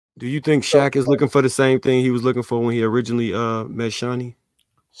Do you think Shaq is looking for the same thing he was looking for when he originally met Shawnee?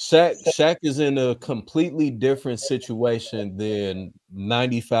 Shaq is in a completely different situation than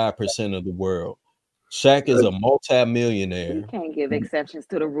 95% of the world. Shaq is a multi-millionaire. You can't give exceptions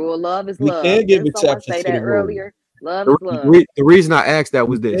to the rule. Love is We love. can give Didn't someone exceptions say to that the rule. earlier? Love is love. The reason I asked that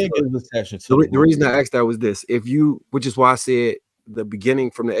was We this. can give exceptions to The the rule. reason I asked that was this. If you, which is why I said the beginning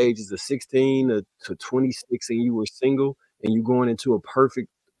from the ages of 16 to 26, and you were single and you going into a perfect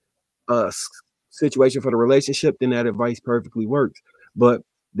situation for the relationship, then that advice perfectly works. But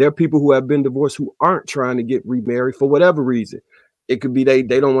there are people who have been divorced who aren't trying to get remarried for whatever reason. It could be they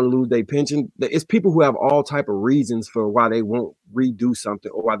don't want to lose their pension. It's people who have all type of reasons for why they won't redo something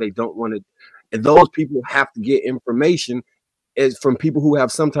or why they don't want to. And those people have to get information is from people who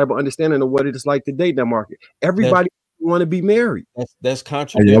have some type of understanding of what it is like to date that market. Everybody want to be married. That's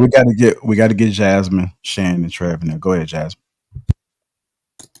contradictory. Yeah, we gotta get Jasmine, Shannon, and Trevor now. Go ahead, Jasmine.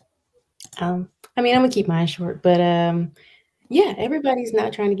 I mean, I'm gonna keep mine short, but yeah, everybody's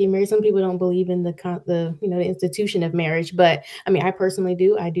not trying to get married. Some people don't believe in the the institution of marriage, but I mean, I personally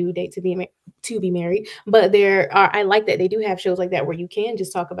do. I do date to be married, but I like that they do have shows like that where you can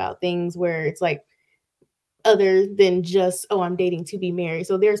just talk about things where it's like other than just, oh, I'm dating to be married.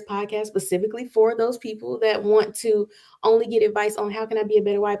 So there's podcasts specifically for those people that want to only get advice on how can I be a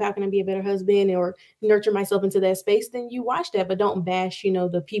better wife, how can I be a better husband, or nurture myself into that space. Then you watch that, but don't bash,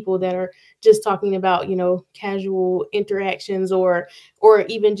 the people that are just talking about, casual interactions or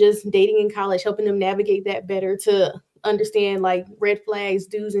even just dating in college, helping them navigate that better to understand like red flags,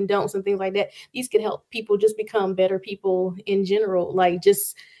 do's and don'ts and things like that. These could help people just become better people in general, like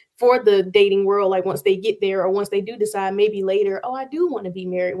just for the dating world, like once they get there or once they do decide maybe later, oh, I do want to be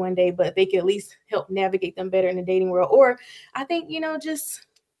married one day, but they can at least help navigate them better in the dating world. Or I think, just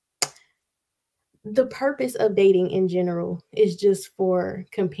the purpose of dating in general is just for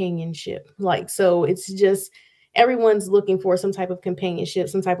companionship. Like, so it's just everyone's looking for some type of companionship,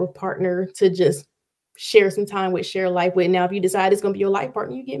 some type of partner to just share some time with, share life with. Now, if you decide it's going to be your life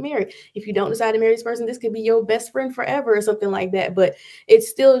partner, you get married. If you don't decide to marry this person, this could be your best friend forever or something like that. But it's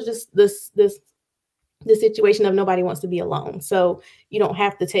still just the situation of nobody wants to be alone. So you don't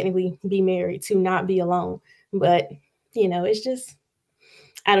have to technically be married to not be alone. But, it's just,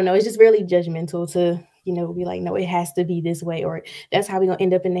 I don't know. It's just really judgmental to, be like, no, it has to be this way, or that's how we're going to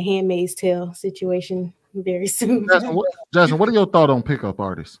end up in the Handmaid's Tale situation very soon. Jasmine, what are your thoughts on pickup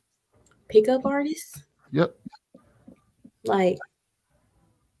artists? Pickup artists? Yep. Like,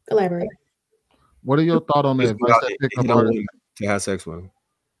 elaborate. What are your thoughts on that? Pickup artists to have sex with them.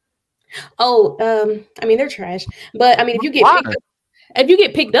 Oh, I mean, they're trash. But I mean, if you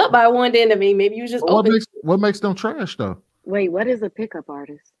get picked up by one, then I mean, maybe you just what makes them trash though? Wait, what is a pickup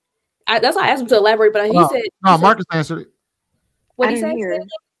artist? That's why I asked him to elaborate, but said no. Marcus answered it. What did he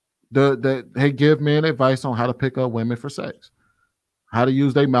say? They give men advice on how to pick up women for sex. How to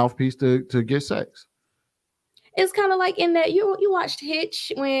use their mouthpiece to get sex. It's kind of like in that you watched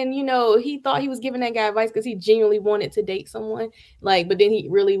Hitch when he thought he was giving that guy advice because he genuinely wanted to date someone, like, but then he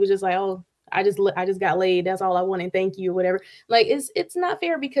really was just like, oh, I just got laid, that's all I want, and thank you or whatever. Like it's not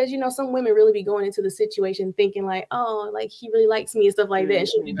fair because some women really be going into the situation thinking like, oh, like he really likes me and stuff like that, and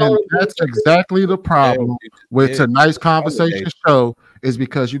she'll be vulnerable. That's exactly the problem with tonight's conversation show, is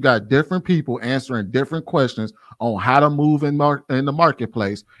because you got different people answering different questions on how to move in the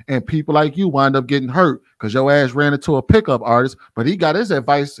marketplace, and people like you wind up getting hurt because your ass ran into a pickup artist, but he got his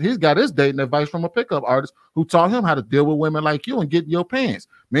advice, he's got his dating advice from a pickup artist who taught him how to deal with women like you and get in your pants.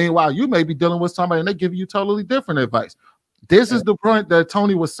 Meanwhile, you may be dealing with somebody and they give you totally different advice. This is the point that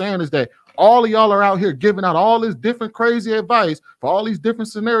Tony was saying, is that all of y'all are out here giving out all this different crazy advice for all these different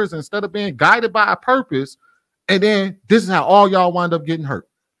scenarios instead of being guided by a purpose. And then this is how all y'all wind up getting hurt.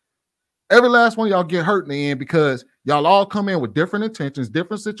 Every last one of y'all get hurt in the end because y'all all come in with different intentions,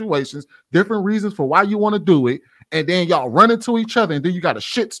 different situations, different reasons for why you want to do it. And then y'all run into each other and then you got a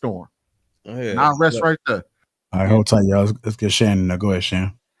shitstorm. Oh, yeah. Now rest right there. All right, hold tight, y'all. Let's get Shannon. Now go ahead,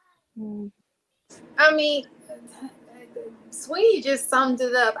 Shannon. I mean, Sweetie just summed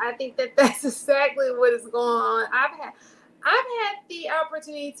it up. I think that's exactly what is going on. I've had the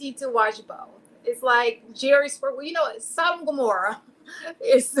opportunity to watch both. It's like Jerry Springer, Sodom and Gomorrah.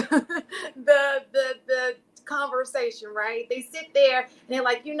 It's the conversation, right? They sit there and they're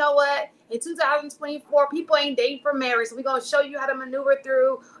like, you know what? In 2024, people ain't dating for marriage, so we're gonna show you how to maneuver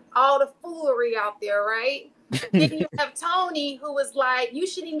through all the foolery out there, right? Then you have Tony, who was like, you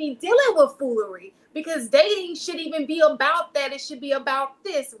shouldn't be dealing with foolery because dating shouldn't even be about that. It should be about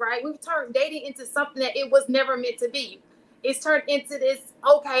this, right? We've turned dating into something that it was never meant to be. It's turned into this,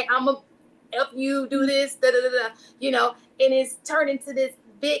 okay, I'm a help you do this, and it's turned into this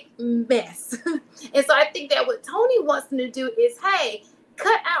big mess. And so I think that what Tony wants them to do is, hey,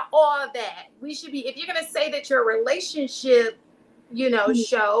 cut out all of that. We should be, if you're going to say that your relationship, you know,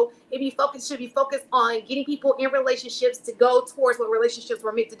 show, should be focused on getting people in relationships to go towards what relationships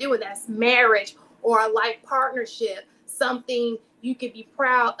were meant to do, and that's marriage or a life partnership, something you could be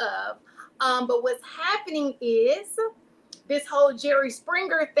proud of. But what's happening is this whole Jerry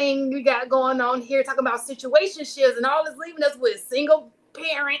Springer thing we got going on here, talking about situationships and all this, leaving us with single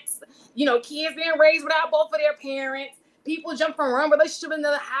parents, you know, kids being raised without both of their parents, people jump from one relationship to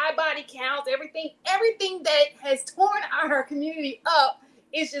another, high body counts, everything that has torn our community up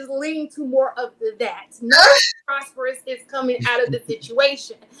is just leading to more of that. Nothing prosperous is coming out of the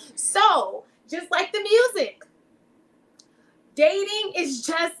situation. So, just like the music, dating is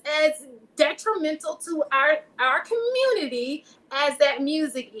just as detrimental to our community as that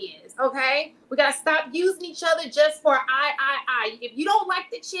music is, okay? We gotta stop using each other just for I. If you don't like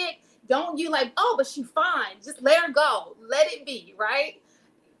the chick, don't you like, oh, but she fine. Just let her go. Let it be, right?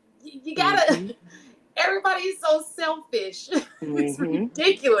 You gotta, everybody is so selfish. It's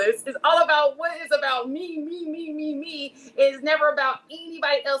ridiculous. It's all about what is about me. It's never about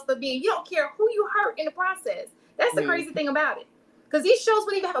anybody else but being. You don't care who you hurt in the process. That's the crazy thing about it. Because these shows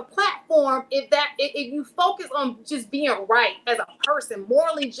wouldn't even have a platform if you focus on just being right as a person,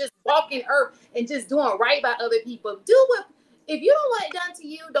 morally just walking earth and just doing right by other people. Do what, if you don't want it done to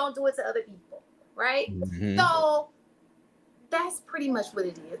you, don't do it to other people, right? So that's pretty much what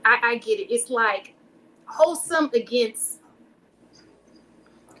it is. I get it. It's like wholesome against,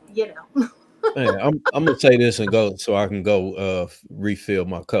 you know. Hey, I'm gonna say this and go so I can go refill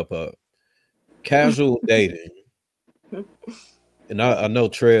my cup up. Casual dating. And I know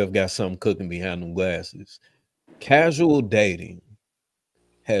Trev got something cooking behind them glasses. Casual dating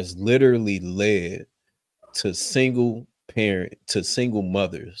has literally led to single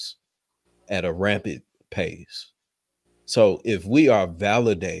mothers at a rampant pace. So if we are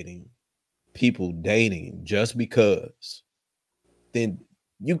validating people dating just because, then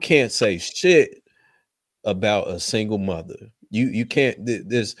you can't say shit about a single mother. You can't.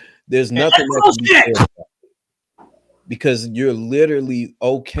 There's nothing that can be said about it. Because you're literally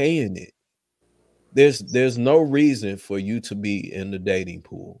okaying it. There's no reason for you to be in the dating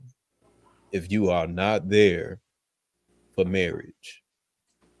pool if you are not there for marriage.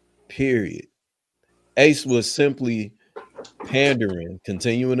 Period. Ace was simply continuing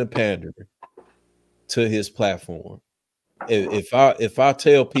to pander to his platform. If I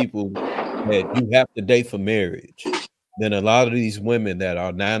tell people that you have to date for marriage, then a lot of these women that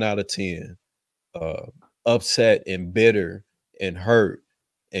are 9 out of 10 upset and bitter and hurt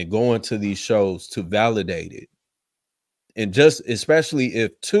and going to these shows to validate it. And just especially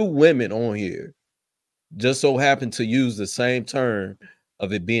if 2 women on here just so happen to use the same term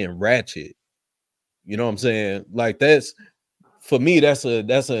of it being ratchet. You know what I'm saying? Like that's, for me, that's an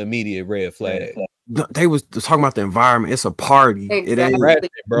immediate red flag. They was talking about the environment. It's a party. Exactly. It ain't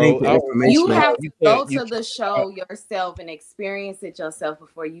ratchet, bro. You have to go to the show yourself and experience it yourself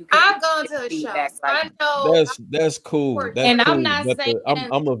before you can. I've gone to a show. Like I know. That's cool. That's and cool. I'm not saying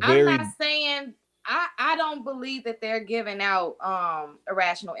I'm not saying I don't believe that they're giving out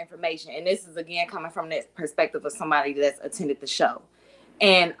irrational information. And this is again coming from the perspective of somebody that's attended the show.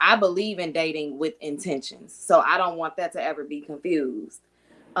 And I believe in dating with intentions. So I don't want that to ever be confused.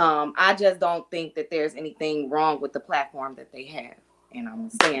 I just don't think that there's anything wrong with the platform that they have. And I'm going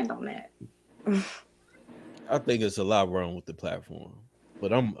to stand on that. I think it's a lot wrong with the platform.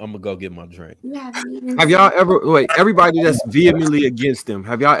 But I'm going to go get my drink. Have y'all ever, everybody that's vehemently against them,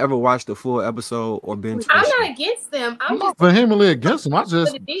 have y'all ever watched a full episode or been? I'm not against them. I'm not vehemently against them. I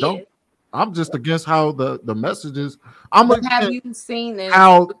just don't. I'm just against how the messages. Have you seen this?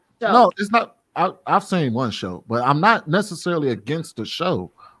 No, it's not. I've seen one show, but I'm not necessarily against the show.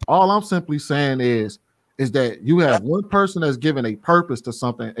 All I'm simply saying is that you have one person that's given a purpose to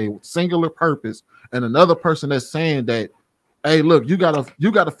something, a singular purpose, and another person that's saying that, hey, look, you gotta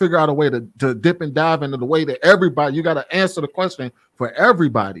figure out a way to dip and dive into the way that everybody. You gotta answer the question for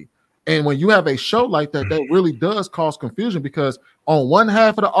everybody. And when you have a show like that, that really does cause confusion because on one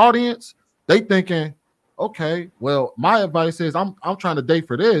half of the audience, they thinking, okay, well, my advice is I'm trying to date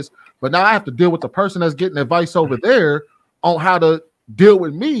for this, but now I have to deal with the person that's getting advice over there on how to deal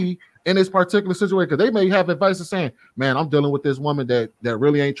with me in this particular situation. Because they may have advice of saying, man, I'm dealing with this woman that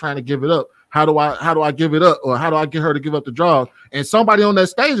really ain't trying to give it up. How do I give it up? Or how do I get her to give up the draws? And somebody on that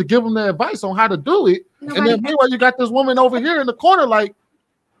stage will give them the advice on how to do it. And then meanwhile, you got this woman over here in the corner like,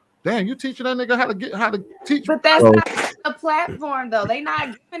 damn, you teaching that nigga how to teach. But that's not a platform, though. They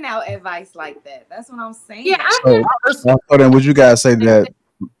not giving out advice like that. That's what I'm saying. Yeah. So then would you guys say that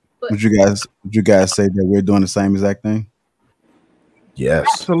But Would you guys say that we're doing the same exact thing? Yes,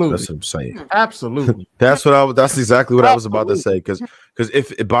 Absolutely. That's what I'm saying. Absolutely. That's exactly what I was about to say. Because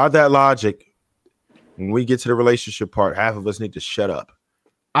if by that logic, when we get to the relationship part, half of us need to shut up.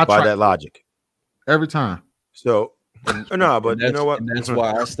 By that logic, every time. So no, but you know what? And that's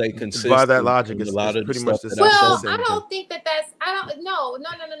why I stay consistent. By that logic, it's it's a lot of pretty the much stuff the that same. well, I don't think that that's. I don't. No.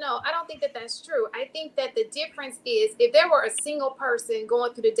 I don't think that that's true. I think that the difference is if there were a single person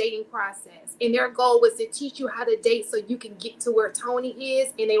going through the dating process and their goal was to teach you how to date so you can get to where Tony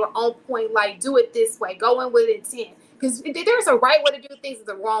is, and they were on point, like do it this way, go in with intent. Because there's a right way to do things,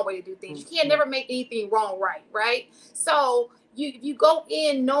 there's a wrong way to do things. You can't never make anything wrong right? So you go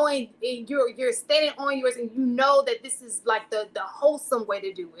in knowing you're standing on yours, and you know that this is like the wholesome way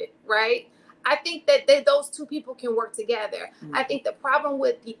to do it, right? I think that those two people can work together. I think the problem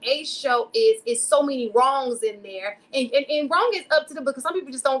with the A show is so many wrongs in there, and wrong is up to them because some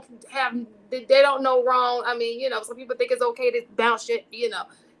people just don't have, they don't know wrong. I mean, some people think it's okay to bounce shit.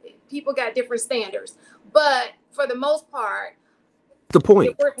 People got different standards, but for the most part, the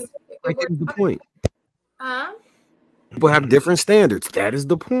point. The point. Huh? People have different standards. That is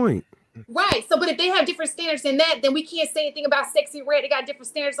the point. Right. So, but if they have different standards than that, then we can't say anything about Sexy Red. They got different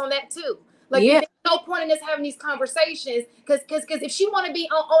standards on that too. Like, there's no point in us having these conversations because if she want to be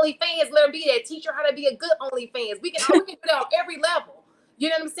on OnlyFans, let her be there. Teach her how to be a good OnlyFans. We can do that on every level. You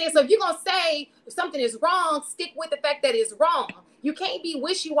know what I'm saying? So if you're gonna say something is wrong, stick with the fact that it's wrong. You can't be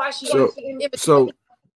wishy-washy. So